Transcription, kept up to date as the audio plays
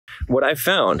what I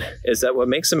found is that what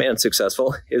makes a man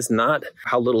successful is not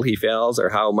how little he fails or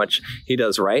how much he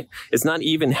does right. It's not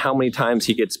even how many times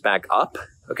he gets back up,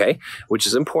 okay, which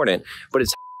is important, but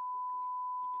it's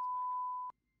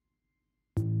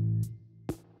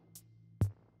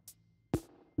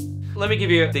Let me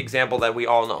give you the example that we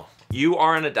all know. You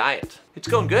are on a diet. It's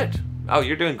going good. Oh,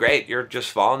 you're doing great. You're just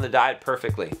following the diet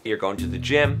perfectly. You're going to the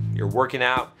gym, you're working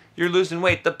out, you're losing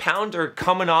weight. The pounds are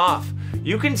coming off.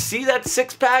 You can see that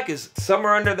six-pack is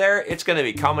somewhere under there. It's gonna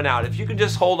be coming out. If you can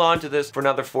just hold on to this for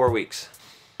another 4 weeks.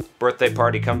 Birthday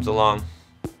party comes along.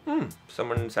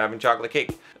 Someone's having chocolate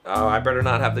cake. Oh, I better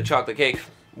not have the chocolate cake.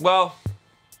 Well,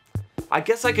 I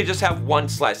guess I could just have one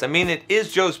slice. I mean, it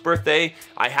is Joe's birthday.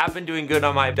 I have been doing good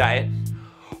on my diet.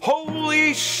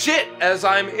 Holy shit, as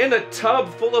I'm in a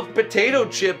tub full of potato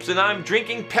chips and I'm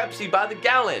drinking Pepsi by the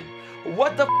gallon.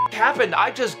 What the f happened? I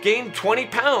just gained 20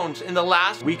 pounds in the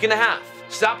last week and a half.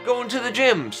 Stopped going to the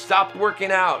gym, stopped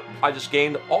working out. I just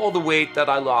gained all the weight that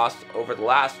I lost over the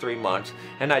last 3 months,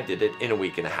 and I did it in a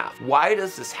week and a half. Why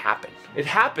does this happen? It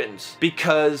happens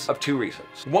because of 2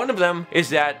 reasons. One of them is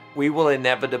that we will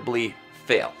inevitably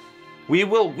fail. We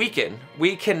will weaken.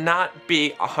 We cannot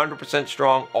be 100%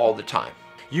 strong all the time.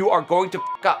 You are going to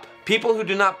f up. People who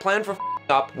do not plan for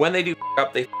up, when they do f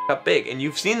up, they f up big, and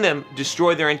you've seen them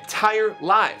destroy their entire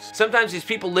lives. Sometimes these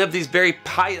people live these very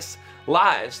pious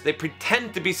lives. They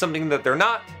pretend to be something that they're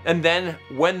not, and then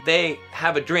when they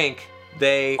have a drink,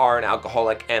 they are an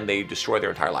alcoholic and they destroy their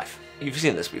entire life. You've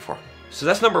seen this before. So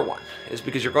that's number one, is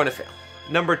because you're going to fail.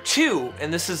 Number two,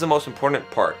 and this is the most important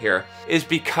part here, is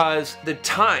because the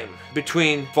time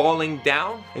between falling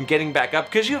down and getting back up,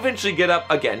 because you eventually get up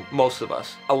again, most of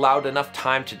us, allowed enough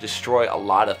time to destroy a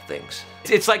lot of things.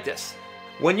 It's like this.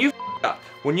 When you f up,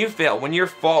 when you fail, when you're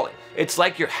falling, it's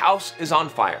like your house is on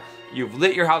fire. You've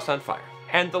lit your house on fire.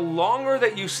 And the longer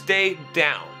that you stay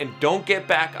down and don't get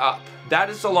back up, that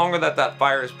is the longer that that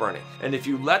fire is burning. And if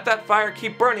you let that fire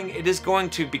keep burning, it is going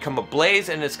to become a blaze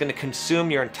and it's going to consume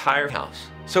your entire house.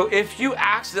 So if you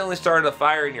accidentally started a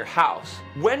fire in your house,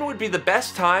 when would be the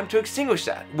best time to extinguish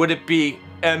that? Would it be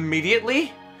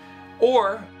immediately,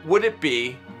 or would it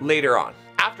be later on?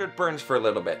 After it burns for a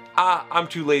little bit. I'm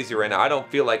too lazy right now, I don't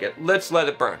feel like it. Let's let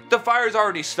it burn. The fire's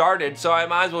already started, so I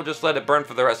might as well just let it burn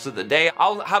for the rest of the day.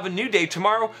 I'll have a new day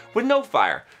tomorrow with no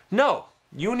fire. No,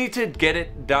 you need to get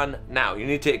it done now. You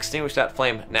need to extinguish that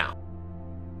flame now.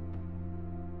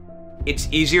 It's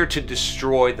easier to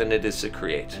destroy than it is to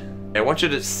create. I want you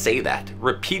to say that,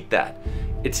 repeat that.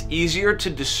 It's easier to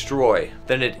destroy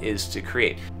than it is to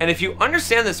create. And if you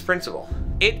understand this principle,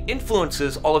 it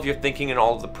influences all of your thinking and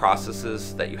all of the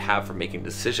processes that you have for making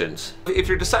decisions. If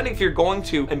you're deciding if you're going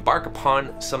to embark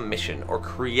upon some mission or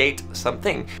create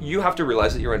something, you have to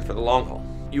realize that you're in for the long haul.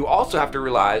 You also have to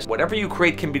realize whatever you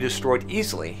create can be destroyed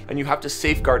easily, and you have to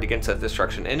safeguard against that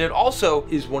destruction. And it also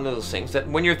is one of those things that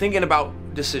when you're thinking about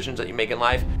decisions that you make in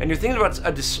life, and you're thinking about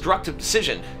a destructive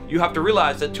decision, you have to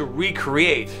realize that to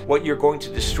recreate what you're going to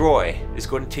destroy is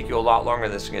going to take you a lot longer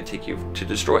than it's going to take you to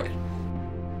destroy it.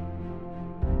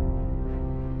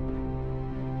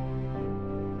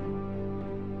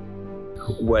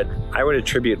 What I would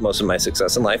attribute most of my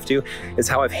success in life to is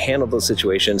how I've handled those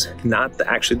situations, not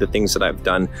actually the things that I've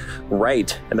done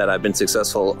right and that I've been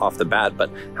successful off the bat, but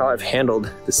how I've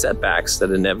handled the setbacks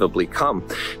that inevitably come.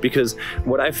 Because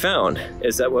what I found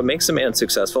is that what makes a man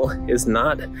successful is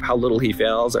not how little he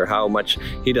fails or how much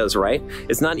he does right.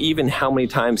 It's not even how many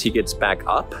times he gets back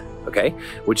up, okay,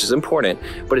 which is important,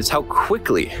 but it's how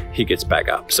quickly he gets back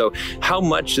up. So how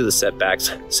much do the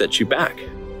setbacks set you back?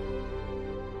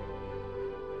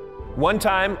 One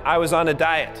time I was on a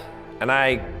diet and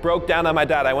I broke down on my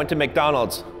diet. I went to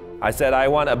McDonald's. I said, I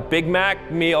want a Big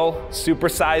Mac meal,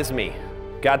 supersize me.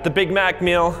 Got the Big Mac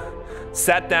meal,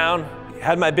 sat down,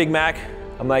 had my Big Mac.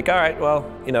 I'm like, all right, well,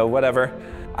 you know, whatever.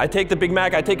 I take the Big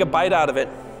Mac, I take a bite out of it.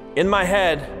 In my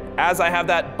head, as I have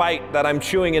that bite that I'm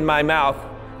chewing in my mouth,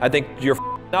 I think, you're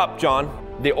f***ing up,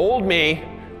 John. The old me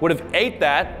would have ate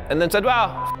that and then said,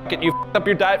 wow, f*** it, you f***ed up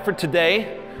your diet for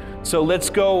today. So let's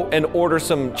go and order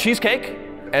some cheesecake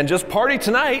and just party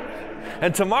tonight,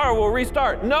 and tomorrow we'll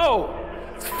restart. No,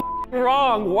 it's f***ing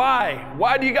wrong. Why?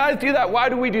 Why do you guys do that? Why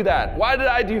do we do that? Why did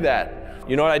I do that?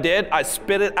 You know what I did? I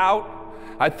spit it out.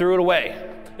 I threw it away.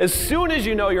 As soon as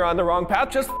you know you're on the wrong path,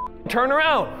 just turn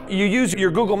around. You use your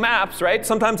Google Maps, right?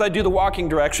 Sometimes I do the walking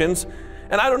directions,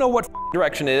 and I don't know what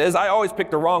direction it is. I always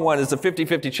pick the wrong one. It's a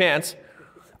 50-50 chance.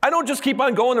 I don't just keep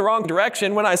on going the wrong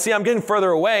direction. When I see I'm getting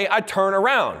further away, I turn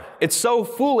around. It's so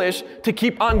foolish to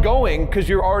keep on going because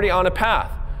you're already on a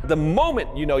path. The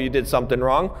moment you know you did something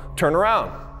wrong, turn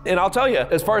around. And I'll tell you,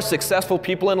 as far as successful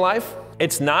people in life,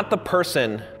 It's not the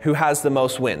person who has the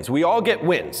most wins. We all get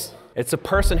wins. It's the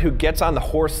person who gets on the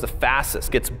horse the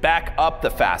fastest, gets back up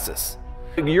the fastest.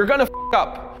 You're gonna f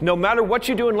up. No matter what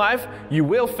you do in life, you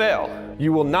will fail.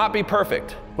 You will not be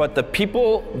perfect. But the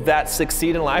people that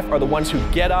succeed in life are the ones who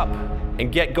get up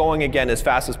and get going again as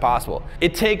fast as possible.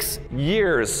 It takes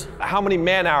years, how many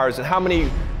man hours and how many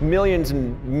millions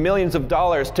and millions of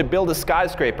dollars to build a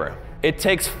skyscraper. It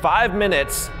takes 5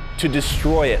 minutes to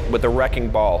destroy it with a wrecking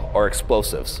ball or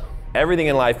explosives. Everything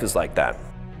in life is like that.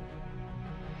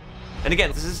 And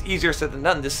again, this is easier said than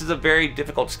done. This is a very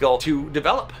difficult skill to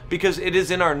develop because it is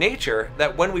in our nature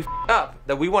that when we f up,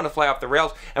 that we want to fly off the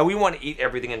rails and we want to eat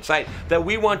everything in sight, that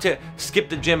we want to skip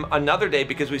the gym another day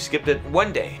because we skipped it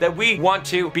one day, that we want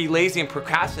to be lazy and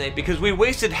procrastinate because we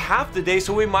wasted half the day,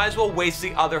 so we might as well waste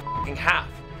the other f***ing half.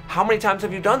 How many times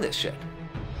have you done this shit?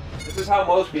 This is how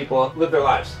most people live their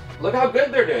lives. Look how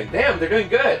good they're doing. Damn, they're doing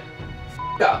good.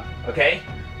 F up, okay?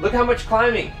 Look how much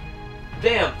climbing.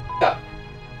 Damn, f up.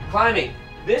 Climbing.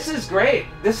 This is great.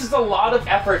 This is a lot of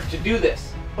effort to do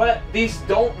this, but these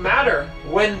don't matter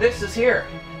when this is here.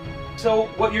 So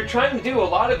what you're trying to do, a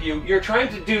lot of you, you're trying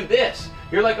to do this.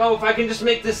 You're like, oh, if I can just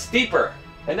make this steeper,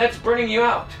 and that's burning you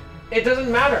out. It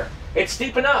doesn't matter. It's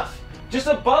steep enough. Just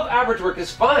above average work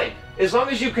is fine, as long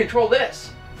as you control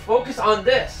this. Focus on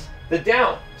this, the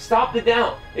down. Stop the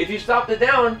down. If you stop the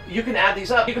down, you can add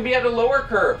these up. You can be at a lower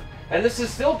curve, and this is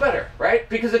still better, right?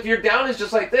 Because if your down is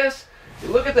just like this,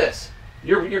 look at this.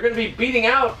 You're going to be beating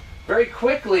out very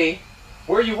quickly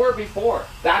where you were before.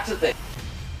 That's the thing.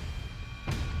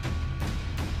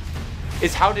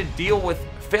 It's how to deal with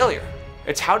failure.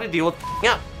 It's how to deal with f***ing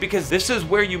up. Because this is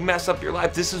where you mess up your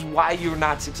life. This is why you're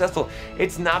not successful.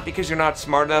 It's not because you're not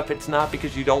smart enough. It's not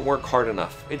because you don't work hard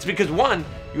enough. It's because, one,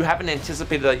 you haven't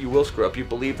anticipated that you will screw up. You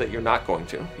believe that you're not going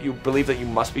to. You believe that you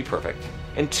must be perfect.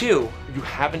 And two, you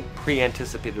haven't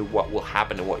pre-anticipated what will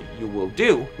happen and what you will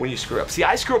do when you screw up. See,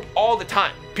 I screw up all the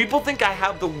time. People think I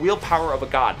have the willpower of a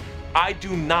god. I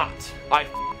do not. I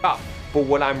f*** up. But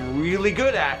what I'm really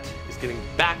good at is getting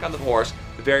back on the horse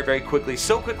very, very quickly.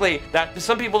 So quickly that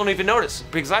some people don't even notice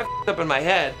because I've f***ed up in my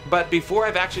head, but before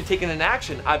I've actually taken an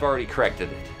action, I've already corrected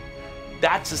it.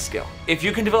 That's a skill. If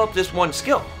you can develop this one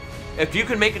skill, if you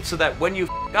can make it so that when you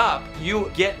f*** up, you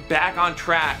get back on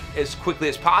track as quickly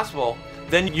as possible,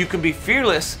 then you can be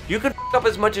fearless. You can f*** up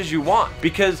as much as you want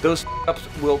because those f***ups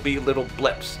will be little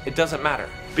blips. It doesn't matter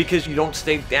because you don't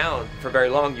stay down for very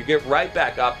long. You get right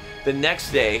back up the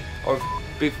next day or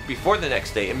before the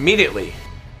next day immediately.